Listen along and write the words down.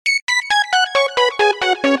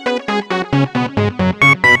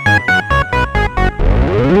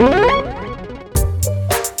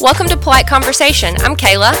Welcome to Polite Conversation. I'm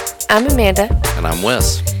Kayla. I'm Amanda. And I'm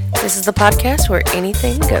Wes. This is the podcast where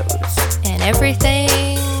anything goes. And everything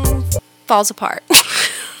falls apart.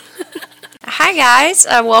 Hi guys,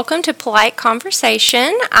 welcome to Polite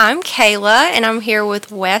Conversation. I'm Kayla and I'm here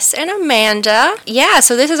with Wes and Amanda. Yeah,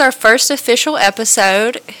 so this is our first official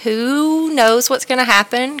episode. Who knows what's going to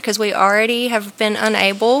happen because we already have been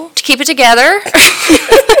unable to keep it together.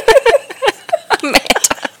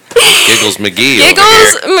 Giggles McGee.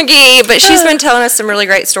 Giggles McGee, but she's been telling us some really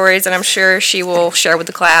great stories and I'm sure she will share with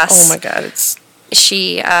the class. Oh my God,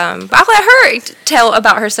 I'll let her tell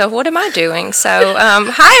about herself. What am I doing? So,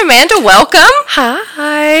 hi, Amanda. Welcome.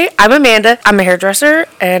 Hi, I'm Amanda. I'm a hairdresser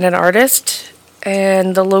and an artist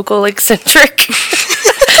and the local eccentric.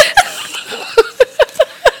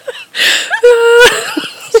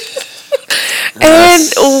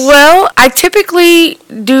 And, well, I typically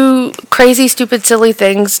do crazy, stupid, silly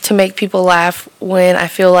things to make people laugh when I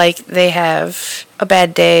feel like they have a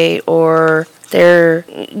bad day or they're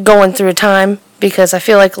going through a time. Because I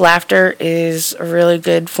feel like laughter is a really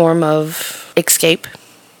good form of escape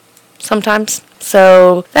sometimes.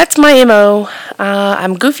 So that's my MO.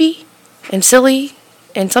 I'm goofy and silly,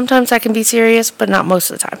 and sometimes I can be serious, but not most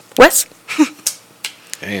of the time. Wes?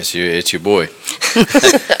 Hey, it's your boy.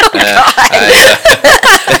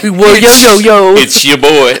 Yo. It's your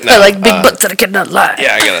boy. No, I like big butts that I cannot lie.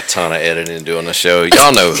 Yeah, I got a ton of editing doing the show.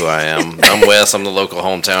 Y'all know who I am. I'm Wes. I'm the local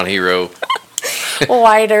hometown hero.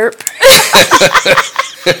 White Earp.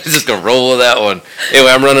 Just gonna roll with that one.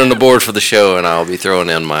 Anyway, I'm running the board for the show, and I'll be throwing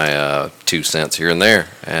in my 2 cents here and there.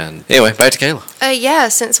 And anyway, back to Kayla. Yeah,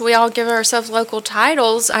 since we all give ourselves local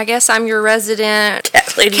titles, I guess I'm your resident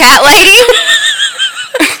Cat lady.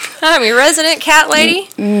 I'm your resident cat lady.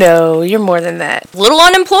 No, you're more than that. A little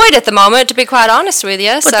unemployed at the moment, to be quite honest with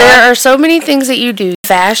you. But there are so many things that you do.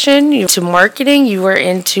 Fashion, you're into marketing, you are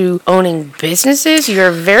into owning businesses,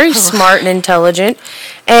 you're very smart and intelligent,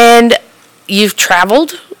 and you've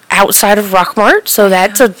traveled outside of Rockmart, so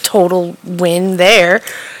that's a total win there.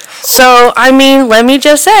 So, I mean, let me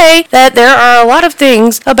just say that there are a lot of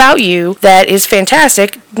things about you that is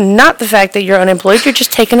fantastic, not the fact that you're unemployed, you're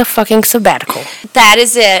just taking a fucking sabbatical. That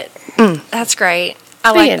is it. That's great.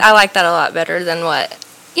 I like that a lot better than what...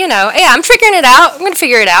 I'm figuring it out. I'm going to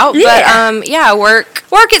figure it out. Yeah. But, I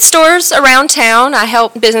work at stores around town. I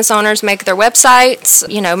help business owners make their websites,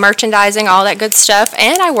 merchandising, all that good stuff.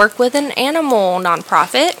 And I work with an animal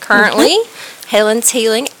nonprofit currently, Helen's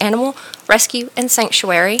Healing Animal Rescue and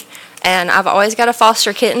Sanctuary. And I've always got a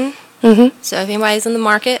foster kitten. So if anybody's in the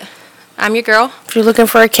market, I'm your girl. If you're looking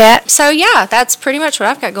for a cat. So, yeah, that's pretty much what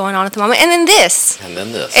I've got going on at the moment. And then this. And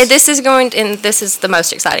this is the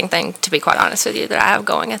most exciting thing, to be quite honest with you, that I have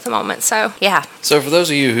going at the moment. So, yeah. So for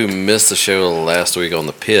those of you who missed the show last week on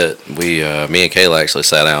the pit, me and Kayla actually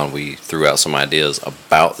sat down. We threw out some ideas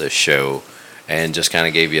about this show and just kind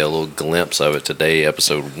of gave you a little glimpse of it today,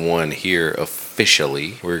 episode 1 here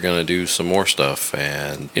officially. We're going to do some more stuff.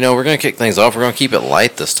 And, we're going to kick things off. We're going to keep it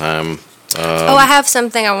light this time. I have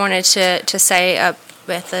something I wanted to say up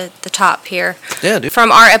at the top here. Yeah, dude. From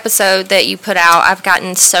our episode that you put out, I've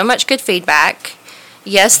gotten so much good feedback.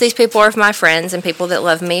 Yes, these people are my friends and people that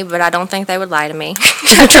love me, but I don't think they would lie to me.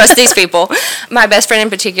 I trust these people. My best friend in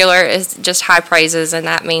particular is just high praises, and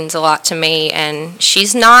that means a lot to me. And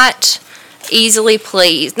she's not easily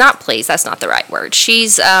pleased. Not pleased, that's not the right word.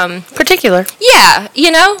 She's Particular. Yeah,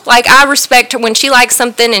 I respect her when she likes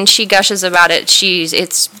something and she gushes about it.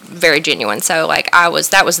 It's very genuine. So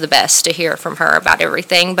that was the best to hear from her about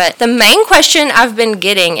everything. But the main question I've been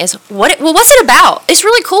getting is what's it about? It's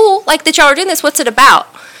really cool that y'all are doing this. What's it about?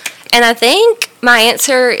 And I think my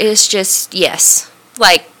answer is just yes.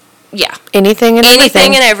 Yeah. Anything and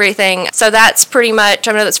everything. So that's pretty much,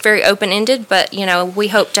 I know that's very open-ended, but, we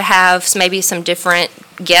hope to have maybe some different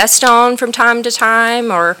guests on from time to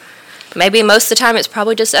time, or maybe most of the time it's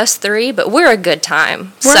probably just us three, but we're a good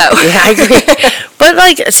time. Yeah, I agree.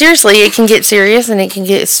 But, seriously, it can get serious and it can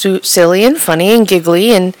get silly and funny and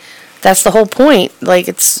giggly, and that's the whole point.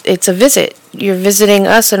 It's a visit. You're visiting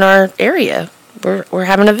us in our area. We're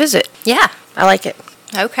having a visit. Yeah. I like it.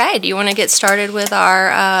 Okay, do you want to get started with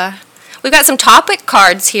our, we've got some topic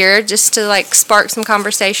cards here just to spark some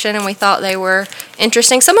conversation, and we thought they were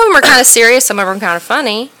interesting. Some of them are kind of serious, some of them are kind of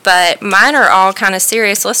funny, but mine are all kind of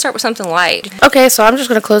serious. Let's start with something light. Okay, so I'm just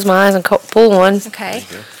going to close my eyes and pull one. Okay.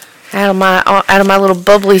 Out of my little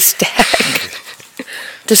bubbly stack.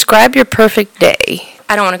 Describe your perfect day.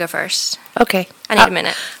 I don't want to go first. Okay. I need a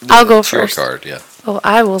minute. I'll go It's first. your card, yeah. Oh,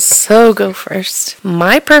 I will so go first.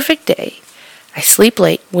 My perfect day. I sleep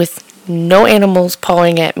late with no animals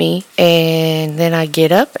pawing at me, and then I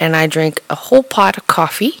get up and I drink a whole pot of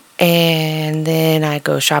coffee, and then I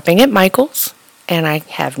go shopping at Michael's, and I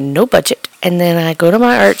have no budget. And then I go to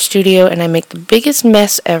my art studio and I make the biggest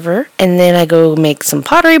mess ever. And then I go make some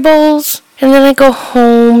pottery bowls. And then I go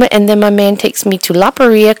home, and then my man takes me to La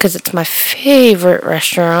Paria because it's my favorite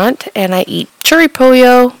restaurant. And I eat churi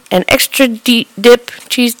pollo and extra dip,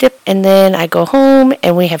 cheese dip. And then I go home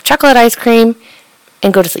and we have chocolate ice cream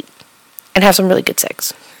and go to sleep and have some really good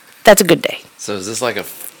sex. That's a good day. So is this like a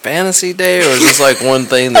fantasy day, or is this like one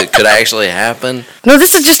thing that could actually happen? No,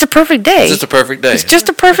 this is just a perfect day. It's just a perfect day. It's just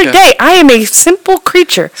a perfect day. I am a simple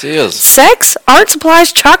creature. She is. Sex, art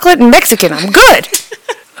supplies, chocolate, and Mexican. I'm good.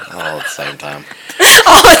 All at the same time.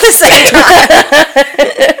 All at the same time.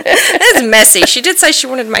 That's messy. She did say she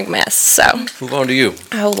wanted to make mess, so. Move on to you.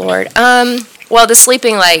 Oh, Lord. Well, the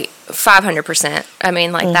sleeping, like, 500%. I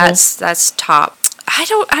mean, like, that's top. I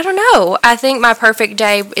don't know. I think my perfect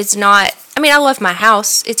day is not, I mean, I love my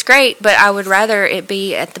house. It's great, but I would rather it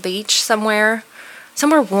be at the beach somewhere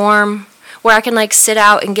warm, where I can, like, sit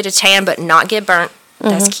out and get a tan but not get burnt.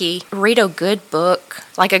 That's key. Read a good book,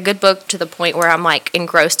 like a good book to the point where I'm like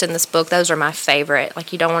engrossed in this book. Those are my favorite.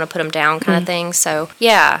 Like you don't want to put them down kind of thing. So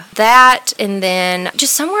yeah, that, and then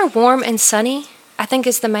just somewhere warm and sunny, I think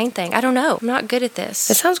is the main thing. I don't know. I'm not good at this.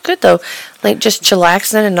 It sounds good though. Like just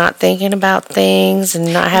chillaxing and not thinking about things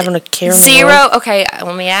and not having to care. Okay,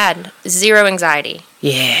 let me add. Zero anxiety.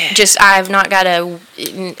 Yeah. Just I've not got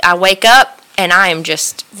I wake up and I am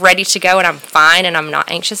just ready to go and I'm fine and I'm not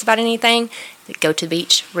anxious about anything. Go to the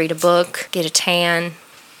beach, read a book, get a tan,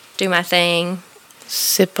 do my thing.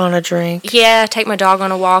 Sip on a drink. Yeah, take my dog on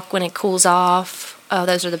a walk when it cools off. Oh,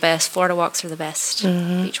 those are the best. Florida walks are the best.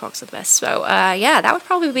 Beach walks are the best. So, yeah, that would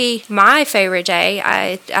probably be my favorite day.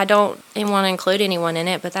 I don't want to include anyone in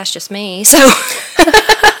it, but that's just me. So,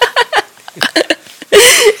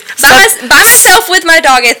 by myself with my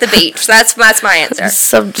dog at the beach. That's my answer.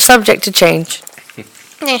 Subject to change.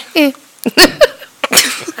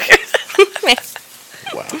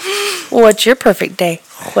 Wow. What's your perfect day,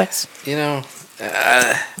 Wes? You know,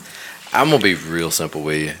 I'm going to be real simple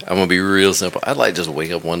with you. I'm going to be real simple. I'd like to just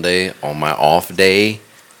wake up one day on my off day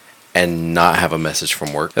and not have a message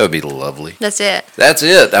from work. That would be lovely. That's it. That's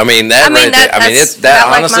it. I mean, that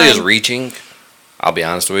honestly is reaching. I'll be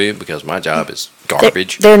honest with you, because my job is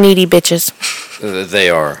garbage. They're needy bitches. They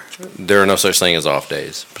are. There are no such thing as off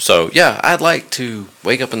days. So, yeah, I'd like to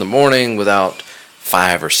wake up in the morning without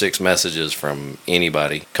 5 or 6 messages from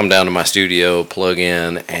anybody. Come down to my studio, plug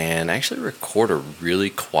in, and actually record a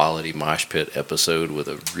really quality Mosh Pit episode with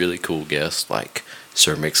a really cool guest like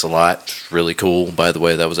Sir Mix-a-Lot. Really cool, by the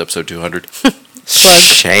way. That was episode 200.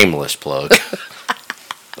 Shameless plug.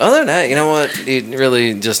 Other than that, you know what? You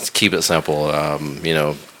really just keep it simple.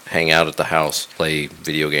 Hang out at the house, play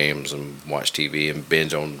video games, and watch TV, and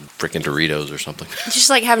binge on freaking Doritos or something. Just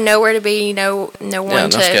like have nowhere to be, no one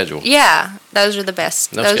to schedule. Yeah, those are the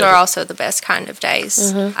best. No those schedule. are also the best kind of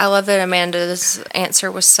days. I love that Amanda's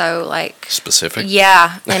answer was so like Specific.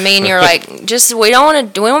 Yeah, and me and you're like, just we don't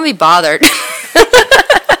want to be bothered.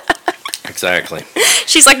 Exactly.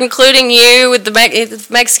 She's like including you with the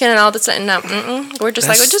Mexican and all this, and no, we're just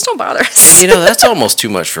just don't bother us. That's almost too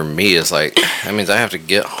much for me. It's like, that means I have to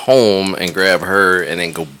get home and grab her and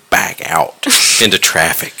then go back out into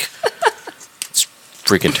traffic. It's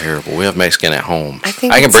freaking terrible. We have Mexican at home. I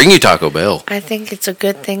can bring you Taco Bell. I think it's a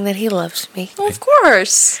good thing that he loves me. Well, of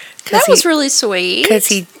course. That was really sweet. Because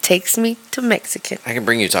he takes me to Mexican. I can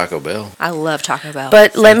bring you Taco Bell. I love Taco Bell.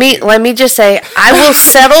 But let me just say, I will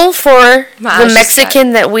settle for the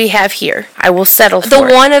Mexican that we have here. I will settle for the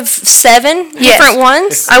one of 7 different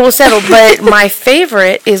ones? I will settle, but my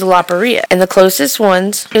favorite is La Paria. And the closest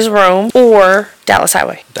ones is Rome or Dallas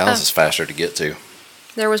Highway. Dallas is faster to get to.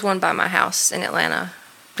 There was one by my house in Atlanta.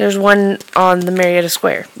 There's one on the Marietta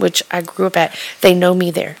Square, which I grew up at. They know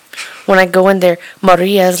me there. When I go in there,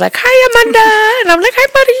 Maria is like, "Hi, Amanda," and I'm like, "Hi,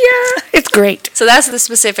 Maria." It's great. So that's the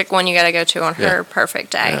specific one you got to go to on her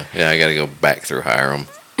perfect day. Yeah, I got to go back through Hiram.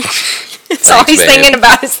 It's all he's thinking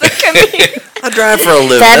about is the commute. I drive for a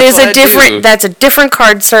living. That's a different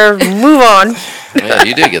card, sir. Move on. Yeah,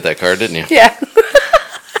 you did get that card, didn't you? Yeah.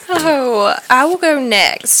 Oh, I will go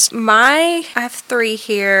next. I have 3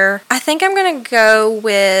 here. I think I'm going to go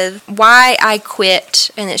with why I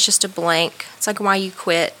quit, and it's just a blank. It's like why you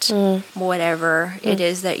quit, whatever it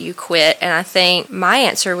is that you quit. And I think my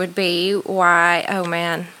answer would be why, oh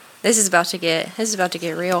man, this is about to get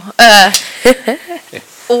real.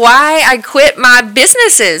 why I quit my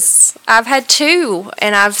businesses. I've had two,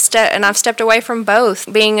 and I've stepped away from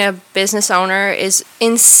both. Being a business owner is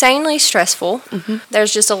insanely stressful. Mm-hmm.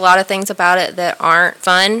 There's just a lot of things about it that aren't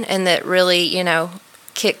fun and that really,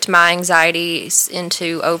 kicked my anxieties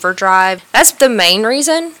into overdrive. That's the main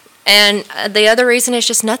reason. And the other reason is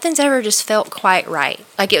just nothing's ever just felt quite right.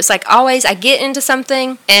 Like, it was like always I get into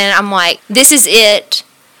something and I'm like, this is it.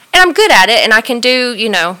 And I'm good at it and I can do,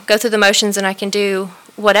 go through the motions and I can do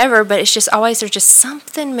whatever, but it's just always there's just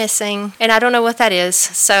something missing and I don't know what that is.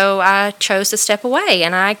 So I chose to step away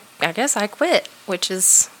and I guess I quit, which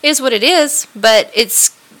is what it is, but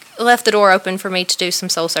it's left the door open for me to do some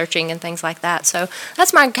soul searching and things like that. So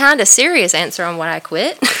that's my kind of serious answer on why I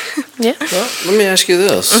quit. Yeah. Well, let me ask you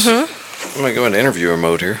this. Mm-hmm. I'm going to go into interviewer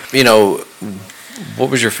mode here.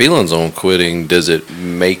 What was your feelings on quitting? Does it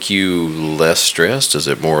make you less stressed? Is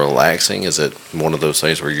it more relaxing? Is it one of those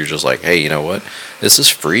things where you're just like, hey, you know what? This is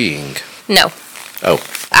freeing. No. Oh.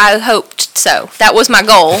 I hoped so. That was my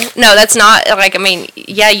goal. No, that's not,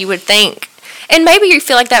 yeah, you would think. And maybe you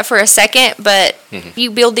feel like that for a second, but you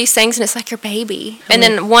build these things and it's like your baby. Mm-hmm. And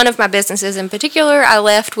then one of my businesses in particular, I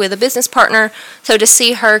left with a business partner. So to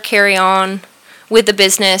see her carry on with the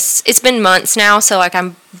business, it's been months now, so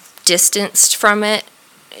I'm distanced from it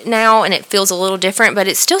now and it feels a little different, but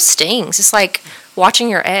it still stings. It's like watching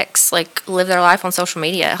your ex live their life on social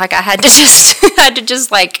media. I had to just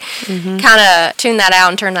kind of tune that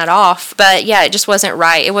out and turn that off. But yeah, it just wasn't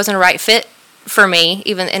right. It wasn't a right fit for me,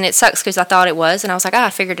 and it sucks because I thought it was, and I was like,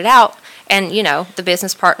 I figured it out. And the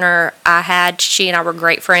business partner I had, she and I were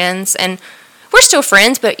great friends, and we're still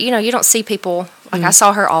friends, but you don't see people I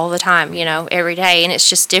saw her all the time, every day, and it's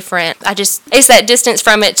just different. It's that distance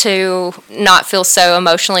from it to not feel so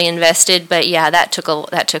emotionally invested. But yeah, that took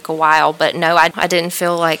a while. But no, I didn't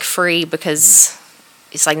feel like free because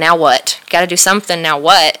it's like, now what? Got to do something, now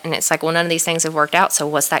what? And it's like, well, none of these things have worked out, so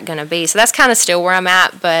what's that going to be? So that's kind of still where I'm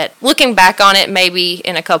at, but looking back on it, maybe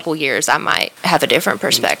in a couple years, I might have a different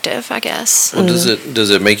perspective, I guess. Well, does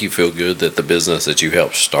it make you feel good that the business that you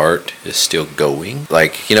helped start is still going? I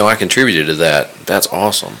contributed to that. That's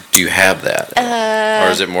awesome. Do you have that?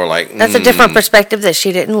 Or is it more like... That's a different perspective that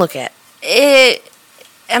she didn't look at.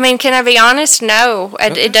 Can I be honest? No.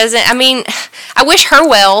 Okay. It doesn't... I wish her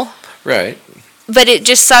well. Right. But it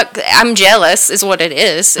just sucked. I'm jealous is what it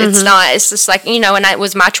is. It's not, it's just like, and it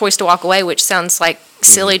was my choice to walk away, which sounds like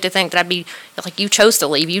silly to think that I'd be like, you chose to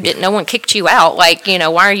leave. You didn't, no one kicked you out. Why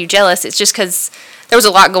are you jealous? It's just because there was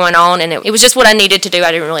a lot going on and it was just what I needed to do.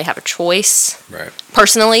 I didn't really have a choice. Right.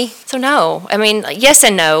 Personally. So no, yes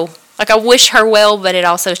and no. I wish her well, but it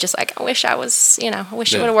also is just like, I wish I was, I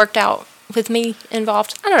wish it would have worked out with me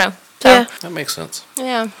involved. I don't know. So, yeah. That makes sense.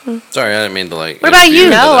 Yeah. Sorry, I didn't mean to What about you?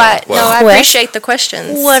 No, I appreciate the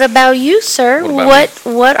questions. What about you, sir?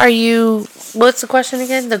 What are you? What's the question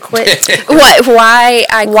again? The quit. Why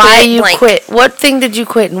I quit? Why you quit? What thing did you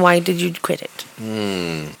quit, and why did you quit it?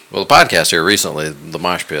 Well, the podcast here recently, the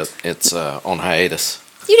Mosh Pit, it's on hiatus.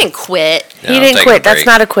 You didn't quit. Yeah, you didn't quit. That's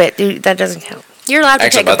not a quit. Dude, that doesn't count. You're allowed to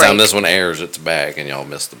take a break. Actually, by the time this one airs, it's back, and y'all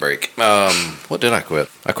missed the break. What did I quit?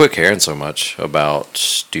 I quit caring so much about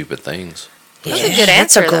stupid things. That's a good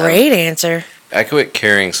answer, That's a great answer. I quit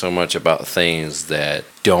caring so much about things that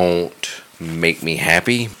don't make me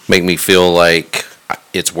happy, make me feel like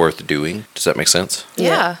it's worth doing. Does that make sense?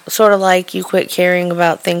 Yeah. Sort of like you quit caring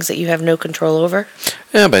about things that you have no control over?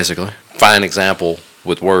 Yeah, basically. Fine example.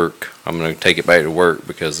 With work, I'm going to take it back to work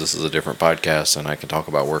because this is a different podcast and I can talk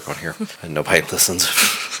about work on here and nobody listens.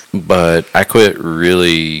 But I quit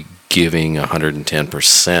really giving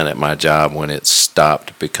 110% at my job when it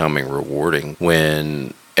stopped becoming rewarding,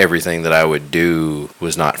 when everything that I would do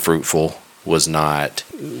was not fruitful, was not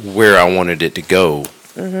where I wanted it to go.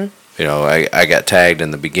 Mm-hmm. I got tagged in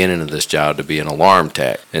the beginning of this job to be an alarm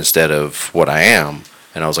tech instead of what I am.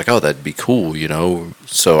 And I was like, oh, that'd be cool,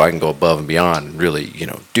 so I can go above and beyond and really,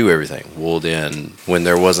 do everything. Well, then when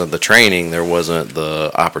there wasn't the training, there wasn't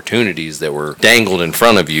the opportunities that were dangled in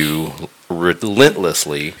front of you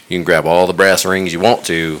relentlessly. You can grab all the brass rings you want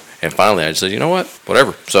to. And finally, I just said, you know what?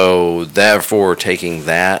 Whatever. So therefore, taking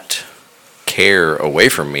that care away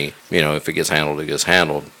from me, if it gets handled, it gets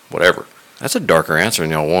handled, whatever. That's a darker answer than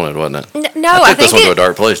y'all wanted, wasn't it? No, I took this one to a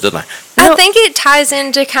dark place, didn't I? I think it ties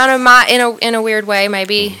into kind of my, in a weird way,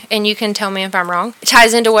 maybe, and you can tell me if I'm wrong. It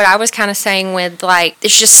ties into what I was kind of saying with,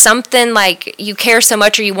 it's just something, you care so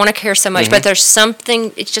much or you want to care so much, but there's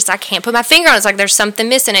something, it's just I can't put my finger on it. It's like there's something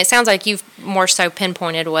missing. It sounds like you've more so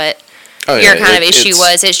pinpointed what your kind of issue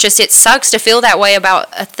was. It's just, it sucks to feel that way about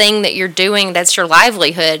a thing that you're doing that's your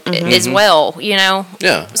livelihood as well, you know?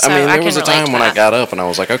 Yeah. So I mean, there was a time when I got up and I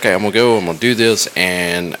was like, okay, I'm going to do this,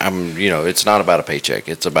 and it's not about a paycheck.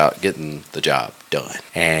 It's about getting the job done.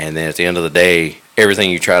 And then at the end of the day,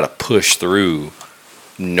 everything you try to push through,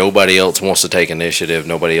 nobody else wants to take initiative.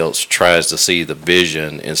 Nobody else tries to see the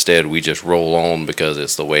vision. Instead, we just roll on because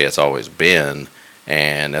it's the way it's always been.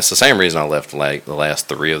 And that's the same reason I left like the last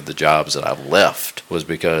 3 of the jobs that I've left, was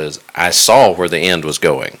because I saw where the end was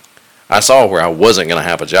going. I saw where I wasn't going to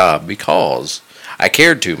have a job because I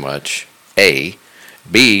cared too much, A.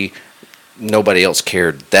 B, nobody else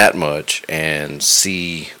cared that much. And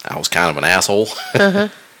C, I was kind of an asshole.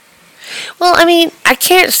 Well, I mean, I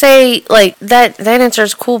can't say, like, that answer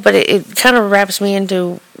is cool, but it kind of wraps me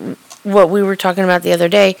into what we were talking about the other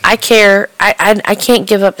day. I care. I can't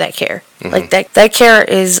give up that care. Like, that care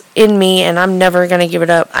is in me, and I'm never going to give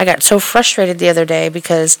it up. I got so frustrated the other day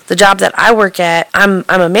because the job that I work at, I'm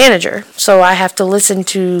a manager, so I have to listen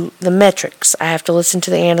to the metrics. I have to listen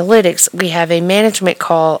to the analytics. We have a management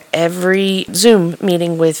call every Zoom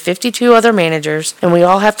meeting with 52 other managers, and we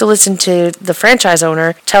all have to listen to the franchise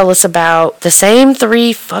owner tell us about the same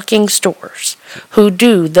 3 fucking stores who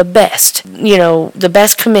do the best, the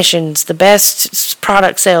best commissions, the best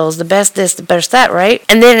product sales, the best this, the best that, right?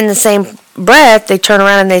 And then in the same breath, they turn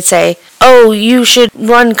around and they say, oh, you should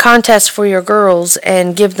run contests for your girls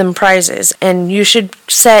and give them prizes, and you should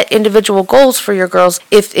set individual goals for your girls.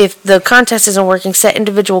 If the contest isn't working, set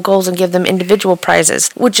individual goals and give them individual prizes,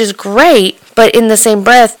 which is great, but in the same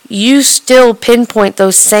breath, you still pinpoint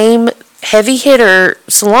those same heavy hitter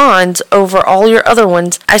salons over all your other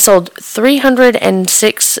ones. I sold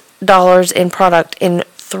 $306 in product in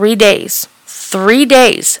 3 days. 3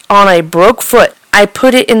 days on a broke foot. I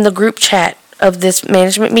put it in the group chat of this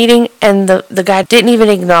management meeting, and the guy didn't even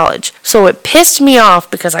acknowledge. So it pissed me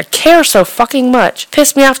off because I care so fucking much.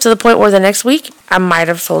 Pissed me off to the point where the next week, I might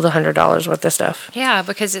have sold $100 worth of stuff. Yeah,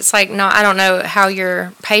 because it's like, I don't know how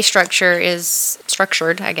your pay structure is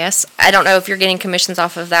structured, I guess. I don't know if you're getting commissions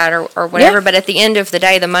off of that or whatever, but at the end of the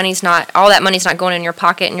day, all that money's not going in your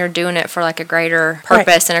pocket, and you're doing it for like a greater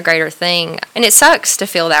purpose and a greater thing. And it sucks to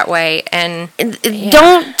feel that way. And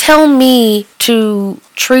don't tell me to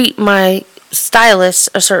treat my stylist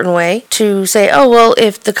a certain way, to say, oh, well,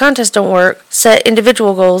 if the contest don't work, set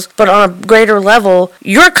individual goals, but on a greater level,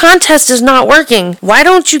 your contest is not working. Why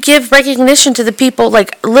don't you give recognition to the people,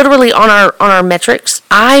 like literally on our metrics?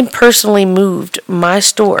 I personally moved my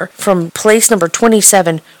store from place number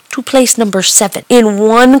 27 to place number 7 in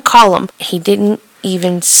one column. He didn't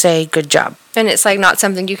even say good job. And it's like not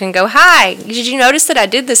something you can go, hi, did you notice that I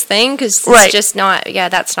did this thing? Because it's just not,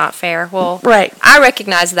 that's not fair. Well, I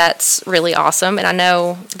recognize that's really awesome, and I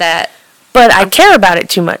know that. But I care about it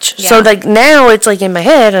too much. Yeah. So, like, now it's, like, in my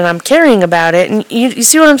head, and I'm caring about it. And you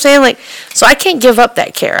see what I'm saying? Like, so I can't give up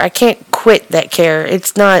that care. I can't quit that care.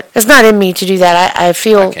 It's not in me to do that. I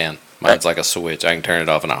feel. I can. Mine's like a switch. I can turn it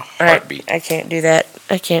off in a heartbeat. I can't do that.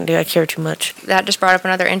 I care too much. That just brought up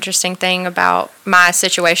another interesting thing about my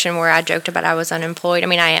situation where I joked about I was unemployed. I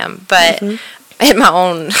mean, I am, but it's my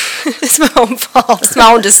own fault. It's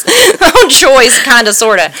my own choice, kind of,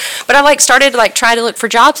 sort of. But I started trying to look for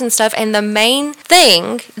jobs and stuff, and the main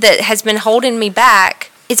thing that has been holding me back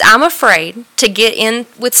is I'm afraid to get in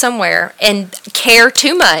with somewhere and care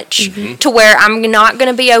too much to where I'm not going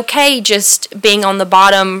to be okay just being on the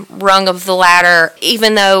bottom rung of the ladder,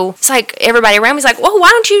 even though it's like everybody around me is like, well,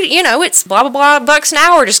 why don't you, it's blah, blah, blah bucks an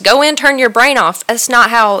hour. Just go in, turn your brain off. That's not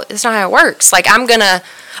how it works. Like, I'm going to,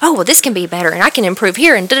 oh, well, this can be better, and I can improve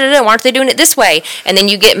here, and da-da-da, why aren't they doing it this way? And then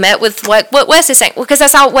you get met with what Wes is saying. Well, because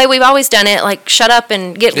that's the way we've always done it, like, shut up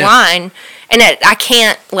and get in line. And I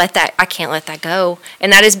can't let that go.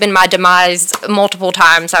 And that has been my demise multiple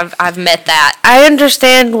times. I've met that. I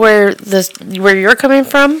understand where you're coming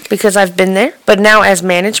from because I've been there. But now as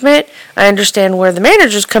management, I understand where the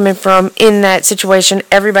manager's coming from in that situation.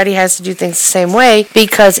 Everybody has to do things the same way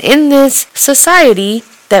because in this society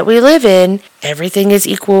that we live in, everything is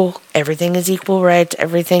equal rights,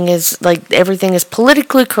 everything is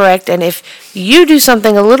politically correct, and if you do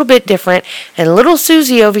something a little bit different and little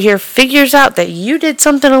Susie over here figures out that you did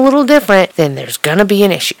something a little different, then there's gonna be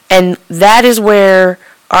an issue. And that is where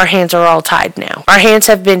our hands are all tied now. Our hands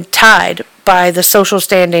have been tied by the social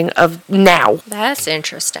standing of now. That's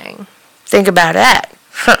interesting. Think about that.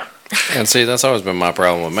 And see, that's always been my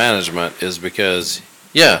problem with management is because,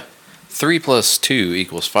 3 + 2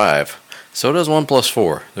 = 5. So does 1 +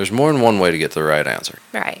 4. There's more than one way to get to the right answer.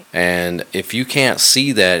 Right. And if you can't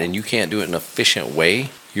see that and you can't do it in an efficient way,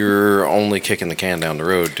 you're only kicking the can down the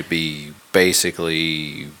road to be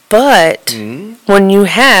basically. But when you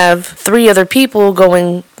have 3 other people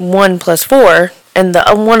going 1 + 4, and the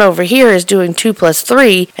one over here is doing 2 +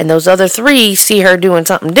 3, and those other 3 see her doing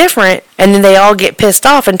something different, and then they all get pissed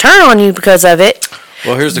off and turn on you because of it.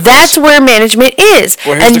 Well, here's the That's where management is.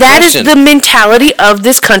 And that is the mentality of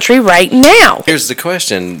this country right now. Here's the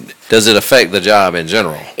question. Does it affect the job in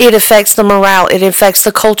general? It affects the morale. It affects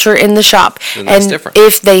the culture in the shop. Then that's different.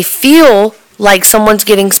 If they feel like someone's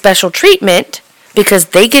getting special treatment because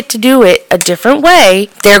they get to do it a different way,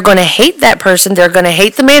 they're going to hate that person. They're going to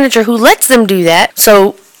hate the manager who lets them do that.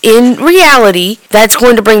 So in reality, that's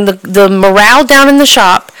going to bring the morale down in the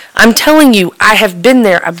shop. I'm telling you, I have been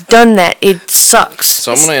there. I've done that. It sucks.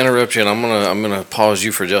 So I'm going to interrupt you, and I'm going to pause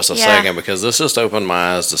you for just a second, because this just opened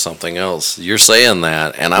my eyes to something else. You're saying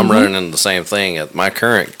that, and I'm running into the same thing at my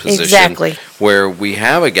current position. Exactly. Where we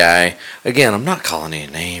have a guy, again, I'm not calling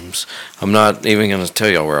any names. I'm not even going to tell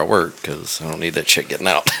y'all where I work, because I don't need that shit getting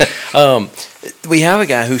out. We have a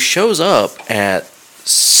guy who shows up at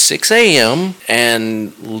 6 a.m.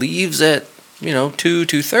 and leaves at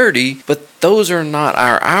 2:30, but those are not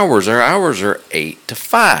our hours. Our hours are 8 to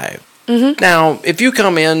 5. Now, if you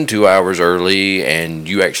come in 2 hours early and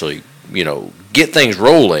you actually, get things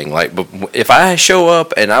rolling, like if I show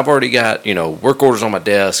up and I've already got, work orders on my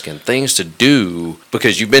desk and things to do,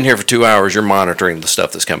 because you've been here for 2 hours, you're monitoring the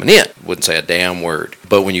stuff that's coming in. Wouldn't say a damn word.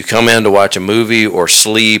 But when you come in to watch a movie or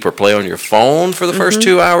sleep or play on your phone for the first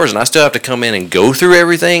 2 hours, and I still have to come in and go through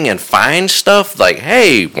everything and find stuff like,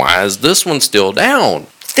 hey, why is this one still down?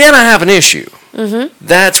 Then I have an issue.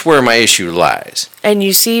 That's where my issue lies. And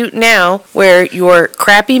you see now where your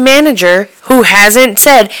crappy manager, who hasn't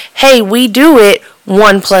said, hey, we do it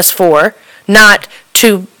 1 + 4, not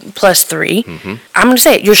 2 + 3. I'm going to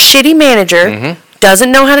say it. Your shitty manager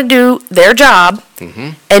doesn't know how to do their job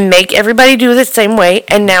and make everybody do it the same way.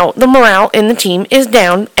 And now the morale in the team is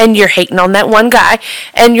down, and you're hating on that one guy,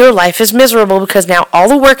 and your life is miserable because now all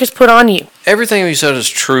the work is put on you. Everything you said is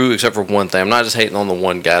true except for one thing. I'm not just hating on the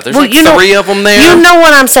one guy. There's 3 of them there. You know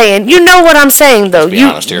what I'm saying. You know what I'm saying, though. Let's be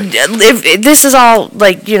honest here. If this is all,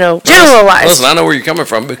 generalized. Listen, I know where you're coming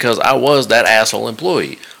from, because I was that asshole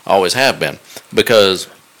employee. Always have been. Because,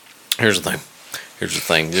 here's the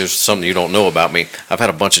thing. There's something you don't know about me. I've had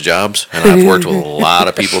a bunch of jobs, and I've worked with a lot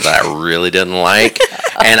of people that I really didn't like.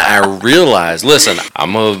 And I realized, listen,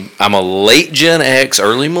 I'm a late Gen X,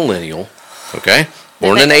 early millennial, okay?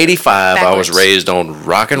 Born in 85. Backwards. I was raised on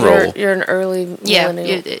rock and roll. You're an early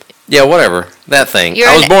millennial. Yeah, whatever. That thing.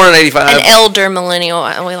 I was born in 85. An elder millennial,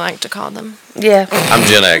 we like to call them. Yeah. I'm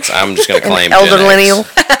Gen X. I'm just going to claim elder Gen millennial.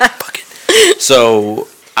 Fuck it. So,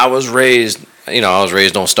 I was raised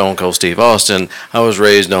on Stone Cold Steve Austin. I was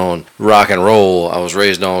raised on rock and roll. I was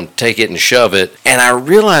raised on take it and shove it. And I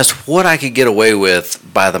realized what I could get away with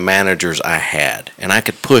by the managers I had. And I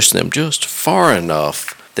could push them just far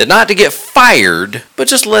enough that not to get fired, but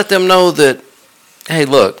just let them know that, hey,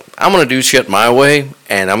 look, I'm going to do shit my way,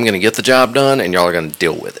 and I'm going to get the job done, and y'all are going to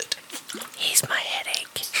deal with it. He's my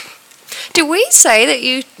headache. Do we say that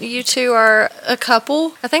you two are a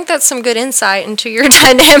couple? I think that's some good insight into your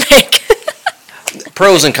dynamic.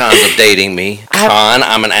 Pros and cons of dating me. Con,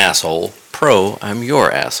 I'm an asshole. Pro, I'm your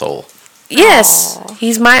asshole. Yes,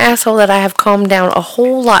 he's my asshole that I have calmed down a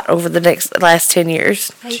whole lot over the last 10 years.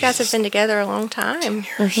 You guys have been together a long time.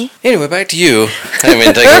 Anyway, back to you. I didn't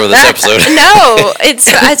mean to take over this episode. No,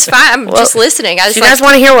 it's fine. I'm just listening. You guys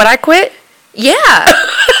want to hear what I quit? Yeah.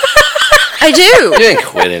 I do. You didn't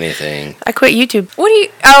quit anything. I quit YouTube. What do you?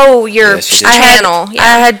 Oh, your channel.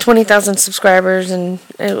 I had 20,000 subscribers, and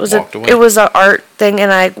it was an art thing,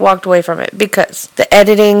 and I walked away from it because the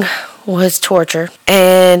editing was torture.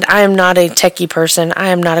 And I am not a techie person. I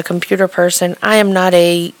am not a computer person. I am not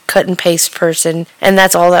a cut and paste person. And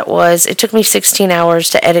that's all that was. It took me 16 hours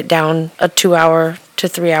to edit down a 2-hour to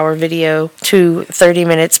 3-hour video to 30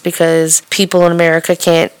 minutes because people in America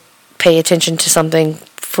can't pay attention to something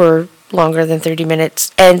for longer than 30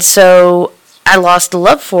 minutes. And so I lost the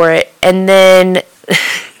love for it. And then,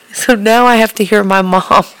 so now I have to hear my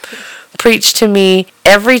mom preach to me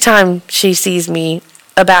every time she sees me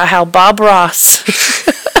about how Bob Ross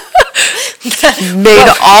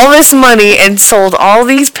made all this money and sold all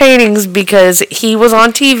these paintings because he was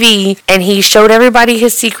on TV and he showed everybody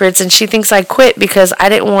his secrets, and she thinks I quit because I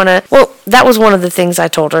didn't want to. Well, that was one of the things I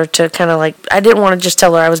told her to kind of I didn't want to just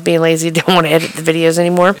tell her I was being lazy, didn't want to edit the videos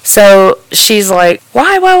anymore. So she's like,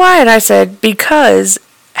 why? And I said, because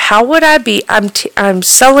how would I be? I'm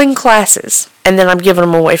selling classes and then I'm giving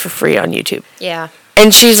them away for free on YouTube. Yeah.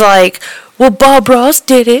 And she's like, well, Bob Ross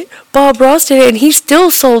did it. Bob Ross did it, and he still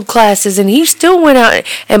sold classes, and he still went out.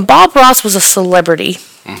 And Bob Ross was a celebrity.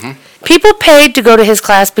 Mm-hmm. People paid to go to his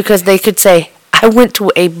class because they could say, I went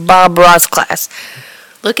to a Bob Ross class.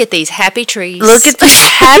 Look at these happy trees. Look at these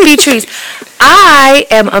happy trees. I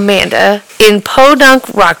am Amanda in Podunk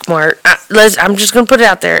Rockmart. I'm just going to put it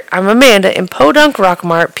out there. I'm Amanda in Podunk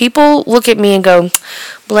Rockmart. People look at me and go,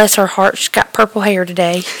 bless her heart, she's got purple hair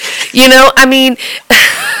today. You know, I mean...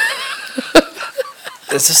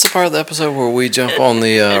 Is this the part of the episode where we jump on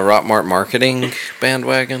the Rockmart marketing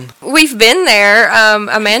bandwagon? We've been there.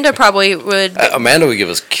 Amanda probably would. Amanda would give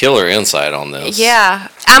us killer insight on this. Yeah.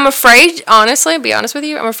 I'm afraid, honestly, I'll be honest with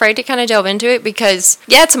you, I'm afraid to kind of delve into it because,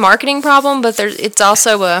 yeah, it's a marketing problem, but it's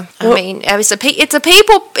also it's a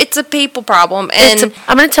people problem. And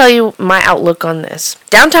I'm going to tell you my outlook on this.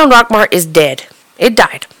 Downtown Rockmart is dead. It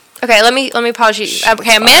died. Okay, let me pause you.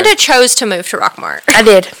 Okay, Amanda chose to move to Rockmart. I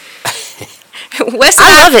did.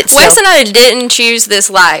 I love it. Wes and I didn't choose this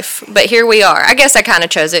life, but here we are. I guess I kind of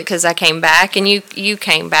chose it because I came back, and you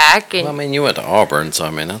came back. And well, I mean, you went to Auburn, so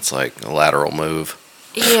I mean that's like a lateral move.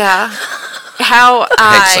 Yeah.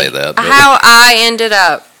 I hate to say that, but. How I ended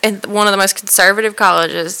up in one of the most conservative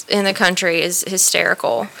colleges in the country is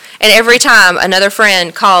hysterical. And every time another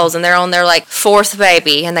friend calls and they're on their like fourth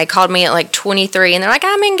baby, and they called me at like 23, and they're like,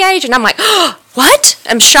 I'm engaged, and I'm like, oh, what?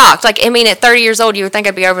 I'm shocked. Like, I mean, at 30 years old, you would think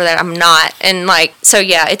I'd be over that. I'm not. And like, so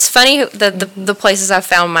yeah, it's funny the places I've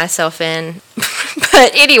found myself in.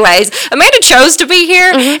 But anyways, Amanda chose to be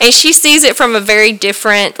here, and she sees it from a very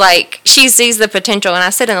different, like, she sees the potential. And I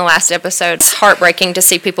said in the last episode, it's heartbreaking to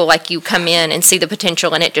see people like you come in and see the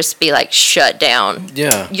potential and it just be like shut down.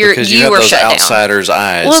 Yeah, because you have those outsiders'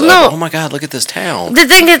 eyes. Well, no. Oh my God, look at this town. The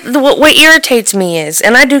thing is, what irritates me is,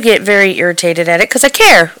 and I do get very irritated at it because I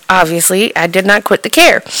care, obviously. I did not quit the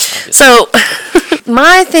care. Obviously. So,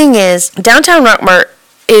 my thing is, downtown Rockmart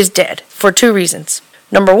is dead for two reasons.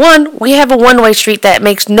 Number one, we have a one-way street that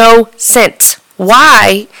makes no sense.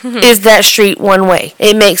 Why is that street one way?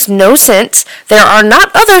 It makes no sense. There are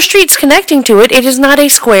not other streets connecting to it. It is not a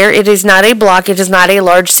square. It is not a block. It is not a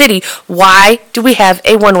large city. Why do we have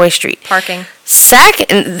a one-way street? Parking.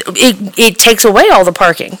 Second, it takes away all the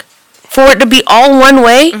parking. For it to be all one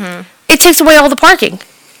way, it takes away all the parking.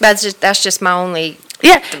 That's just my only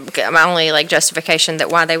like justification that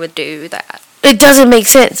why they would do that. It doesn't make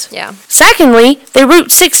sense. Yeah. Secondly, they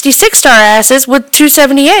route 66 our asses with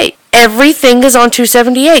 278. Everything is on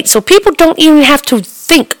 278, so people don't even have to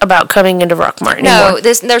think about coming into Rockmart anymore. No,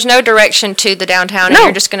 there's no direction to the downtown, and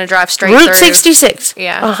you're just going to drive straight Route through. 66.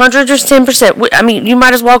 Yeah. 110%. I mean, you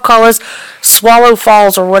might as well call us Swallow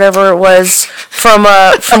Falls or whatever it was from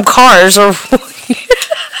Cars or...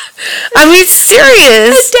 I mean,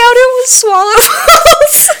 serious. I doubt it was Swallow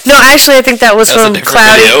Falls. No, actually, I think that was from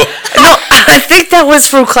Cloudy. Video. No, I think that was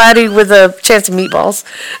from Cloudy with a Chance of Meatballs.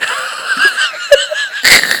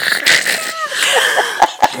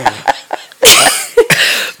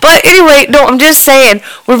 But anyway, no, I'm just saying,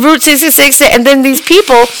 with Route 66, and then these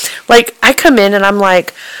people, like, I come in and I'm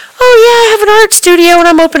like, oh yeah, I have an art studio and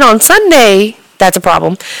I'm open on Sunday. That's a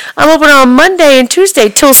problem. I'm open on Monday and Tuesday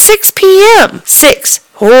till 6 p.m. 6.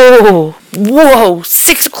 Oh, whoa,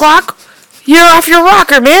 6 o'clock? You're off your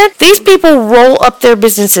rocker, man. These people roll up their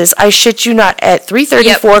businesses, I shit you not, at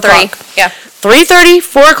 3:30, 4 o'clock. Yeah. 3:30,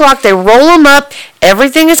 4 o'clock, they roll them up.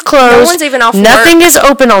 Everything is closed. No one's even off Nothing work. is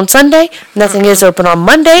open on Sunday. Nothing is open on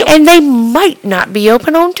Monday. And they might not be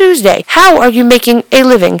open on Tuesday. How are you making a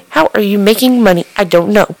living? How are you making money? I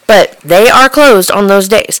don't know. But they are closed on those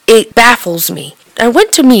days. It baffles me. I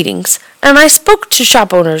went to meetings, and I spoke to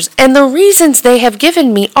shop owners, and the reasons they have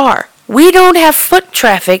given me are, we don't have foot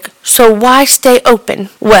traffic, so why stay open?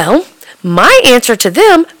 Well, my answer to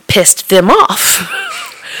them pissed them off.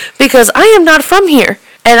 Because I am not from here,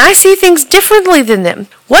 and I see things differently than them.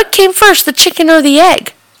 What came first, the chicken or the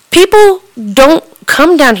egg? People don't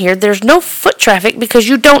come down here. There's no foot traffic because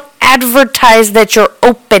you don't advertise that you're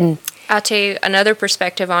open. I'll tell you another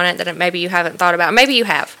perspective on it that maybe you haven't thought about. Maybe you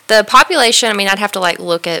have. The population, I mean, I'd have to like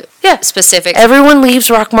look at specifics. Everyone leaves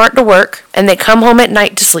Rockmart to work, and they come home at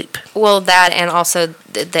night to sleep. Well, that and also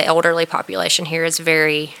the elderly population here is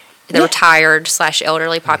very... The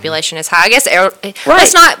retired/elderly population is high. I guess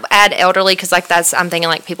let's not add elderly because like I'm thinking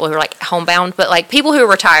like people who are like homebound, but like people who are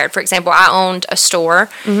retired. For example, I owned a store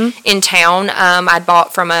in town. I'd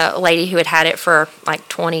bought from a lady who had it for like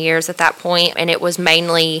 20 years at that point, and it was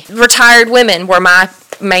mainly retired women were my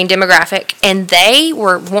main demographic, and they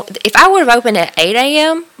were, if I would have opened at 8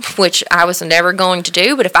 a.m., which I was never going to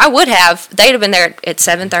do, but if I would have, they'd have been there at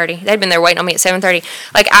 7:30. They'd been there waiting on me at 7:30.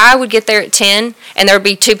 Like, I would get there at 10, and there would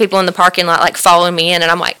be 2 people in the parking lot, like, following me in, and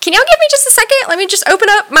I'm like, can y'all give me just a second? Let me just open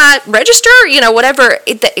up my register, whatever.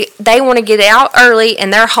 They want to get out early,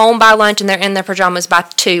 and they're home by lunch, and they're in their pajamas by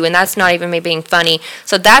 2, and that's not even me being funny.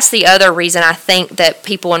 So that's the other reason I think that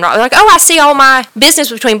people in Rock, like, oh, I see all my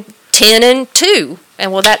business between 10 and 2.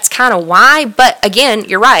 And well, that's kind of why. But again,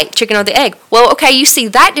 you're right. Chicken or the egg. Well, okay, you see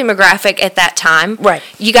that demographic at that time. Right.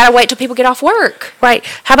 You got to wait till people get off work. Right.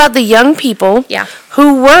 How about the young people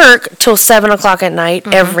who work till 7 o'clock at night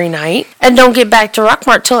every night and don't get back to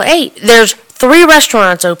Rockmart till 8? There's 3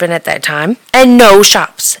 restaurants open at that time and no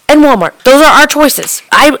shops and Walmart. Those are our choices.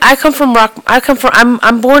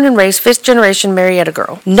 I'm born and raised 5th generation Marietta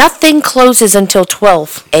girl. Nothing closes until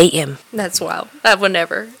 12 a.m. That's wild. That would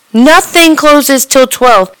never. Nothing closes till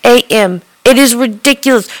 12 a.m. It is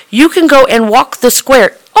ridiculous. You can go and walk the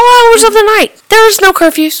square all hours of the night. There is no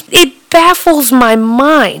curfews. It baffles my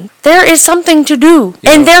mind. There is something to do.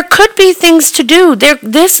 And there could be things to do.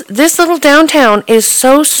 This little downtown is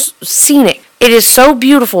so scenic. It is so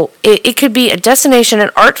beautiful. It could be a destination,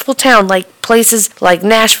 an artful town like places like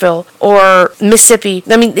Nashville or Mississippi.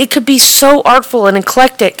 I mean, it could be so artful and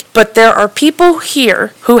eclectic. But there are people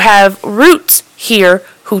here who have roots here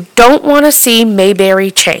who don't want to see Mayberry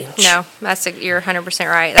change. No, you're 100%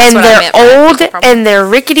 right. That's and what they're old and they're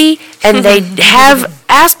rickety and they have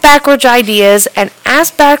ass-backwards ideas and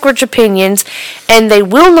ass-backwards opinions and they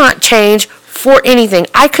will not change for anything.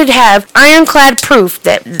 I could have ironclad proof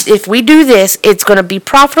that if we do this, it's going to be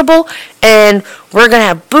profitable and we're going to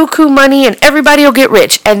have buku money and everybody will get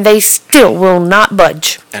rich, and they still will not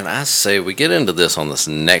budge. And I say we get into this on this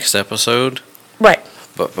next episode. Right.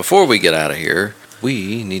 But before we get out of here,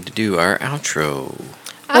 we need to do our outro.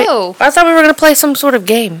 Oh. Wait, I thought we were going to play some sort of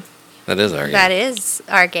game. That is our game. That is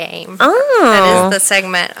our game. Oh. That is the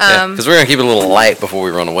segment. Because we're going to keep it a little light before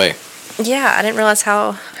we run away. Yeah, I didn't realize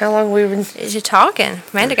how long we've been talking.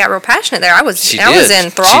 Amanda got real passionate there. I was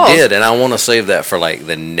enthralled. She did, and I want to save that for like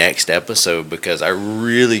the next episode because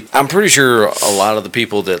I'm pretty sure a lot of the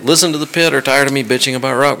people that listen to the pit are tired of me bitching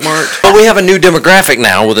about Rockmart. But we have a new demographic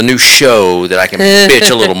now with a new show that I can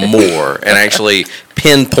bitch a little more and actually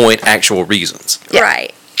pinpoint actual reasons. Yeah.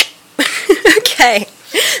 Right. Okay.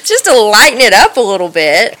 Just to lighten it up a little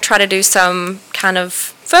bit, try to do some kind of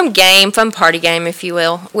fun party game, if you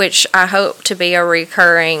will, which I hope to be a